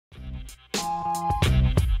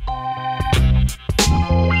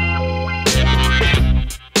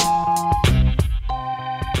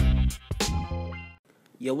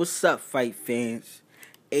Yo, what's up, fight fans?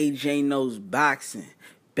 AJ Knows Boxing.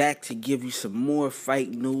 Back to give you some more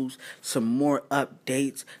fight news, some more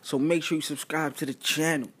updates. So make sure you subscribe to the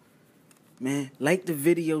channel. Man, like the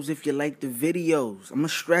videos if you like the videos. I'm going to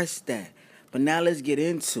stress that. But now let's get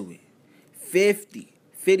into it.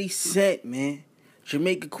 50 Cent, man.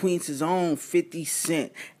 Jamaica Queens' own 50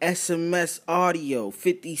 Cent. SMS Audio,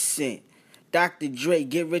 50 Cent. Dr. Dre,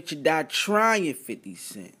 Get Rich or Die Trying, 50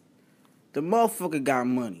 Cent. The motherfucker got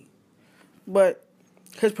money. But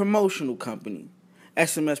his promotional company,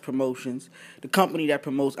 SMS Promotions, the company that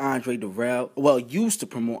promotes Andre Dirrell, well, used to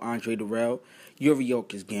promote Andre Dirrell,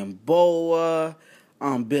 Yuriorkis Gamboa,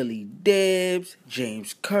 Billy Dibbs,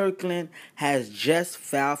 James Kirkland, has just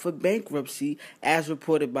filed for bankruptcy as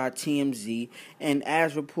reported by TMZ and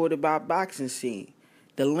as reported by Boxing Scene.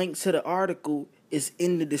 The link to the article is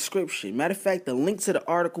in the description. Matter of fact, the link to the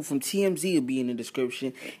article from TMZ will be in the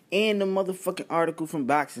description, and the motherfucking article from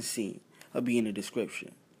Boxing Scene will be in the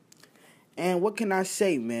description. And what can I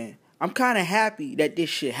say, man? I'm kind of happy that this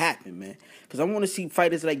shit happened, man. Because I want to see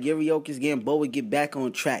fighters like Yuriorkis Gamboa get back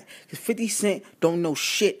on track. Because 50 Cent don't know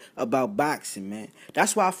shit about boxing, man.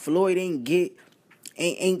 That's why Floyd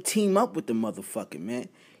ain't team up with the motherfucker, man.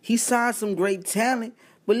 He signed some great talent,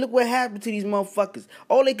 but look what happened to these motherfuckers.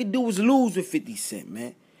 All they could do was lose with 50 Cent,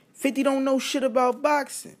 man. 50 don't know shit about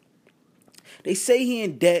boxing. They say he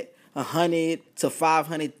in debt 100 to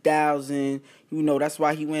 500,000. You know, that's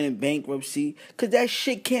why he went in bankruptcy. Because that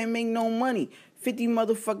shit can't make no money. 50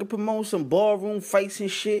 motherfucker promoting some ballroom fights and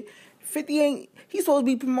shit. 50 he's supposed to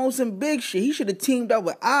be promoting some big shit. He should have teamed up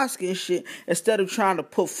with Oscar and shit instead of trying to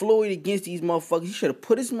put Floyd against these motherfuckers. He should have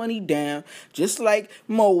put his money down, just like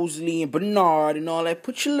Mosley and Bernard and all that.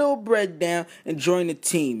 Put your little bread down and join the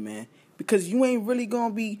team, man. Because you ain't really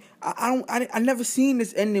gonna be. I never seen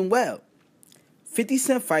this ending well. 50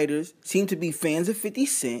 Cent fighters seem to be fans of 50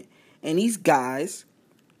 Cent, and these guys,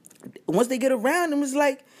 once they get around him, it's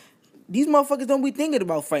like, these motherfuckers don't be thinking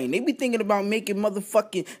about fighting. They be thinking about making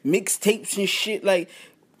motherfucking mixtapes and shit. Like,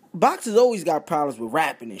 boxers always got problems with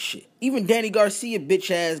rapping and shit. Even Danny Garcia,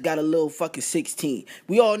 bitch ass, got a little fucking 16.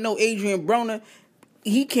 We all know Adrian Broner,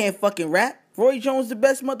 he can't fucking rap. Roy Jones the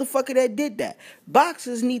best motherfucker that did that.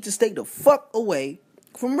 Boxers need to stay the fuck away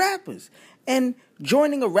from rappers. And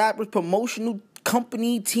joining a rapper's promotional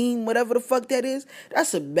company, team, whatever the fuck that is,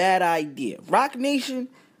 that's a bad idea. Rock Nation,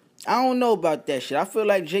 I don't know about that shit. I feel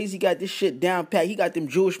like Jay-Z got this shit down pat. He got them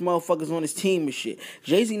Jewish motherfuckers on his team and shit.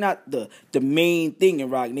 Jay-Z not the main thing in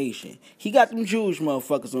Rock Nation. He got them Jewish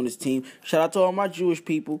motherfuckers on his team. Shout out to all my Jewish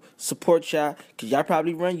people. Support y'all, because y'all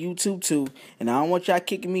probably run YouTube too. And I don't want y'all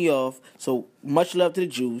kicking me off. So much love to the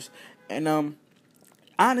Jews. And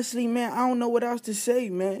honestly, man, I don't know what else to say,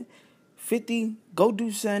 man. 50, go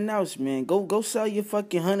do something else, man. Go sell your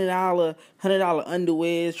fucking $100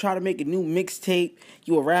 underwears. Try to make a new mixtape.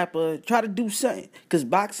 You a rapper. Try to do something. Because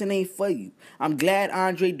boxing ain't for you. I'm glad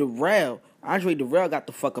Andre Dirrell got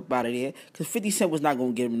the fuck up out of there. Because 50 Cent was not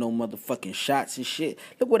going to give him no motherfucking shots and shit.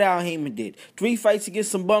 Look what Al Heyman did. 3 fights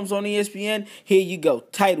against some bums on ESPN. Here you go.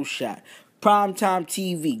 Title shot. Primetime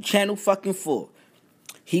TV. Channel fucking 4.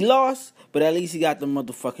 He lost, but at least he got the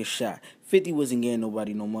motherfucking shot. 50 wasn't getting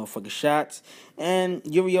nobody no motherfucking shots. And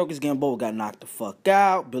Yuriorkis Gamboa got knocked the fuck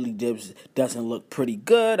out. Billy Dibbs doesn't look pretty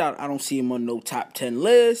good. I don't see him on no top 10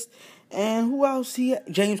 list. And who else?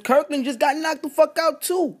 James Kirkland just got knocked the fuck out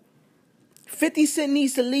too. 50 Cent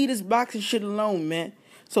needs to leave this boxing shit alone, man.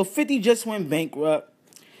 So 50 just went bankrupt.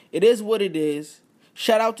 It is what it is.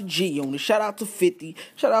 Shout out to G-Unit. Shout out to 50.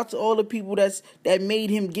 Shout out to all the people that made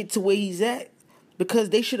him get to where he's at.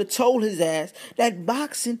 Because they should have told his ass that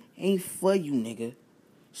boxing ain't for you, nigga.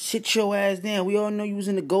 Sit your ass down. We all know you was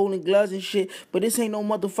in the Golden Gloves and shit, but this ain't no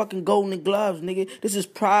motherfucking Golden Gloves, nigga. This is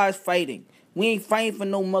prize fighting. We ain't fighting for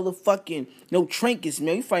no motherfucking, no trinkets,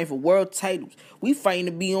 man. We fighting for world titles. We fighting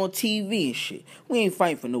to be on TV and shit. We ain't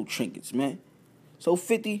fighting for no trinkets, man. So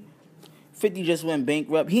 50 just went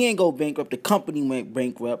bankrupt. He ain't go bankrupt. The company went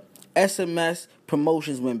bankrupt. SMS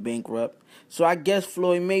Promotions went bankrupt. So I guess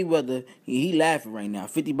Floyd Mayweather, he laughing right now.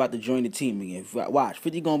 50 about to join the team again. Watch,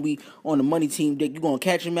 50 gonna be on the money team dick. You gonna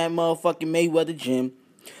catch him at motherfucking Mayweather gym,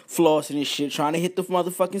 flossing and shit, trying to hit the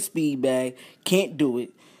motherfucking speed bag. Can't do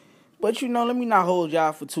it. But you know, let me not hold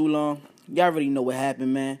y'all for too long. Y'all already know what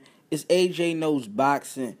happened, man. It's AJ Knows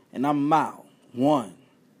Boxing, and I'm out. 1.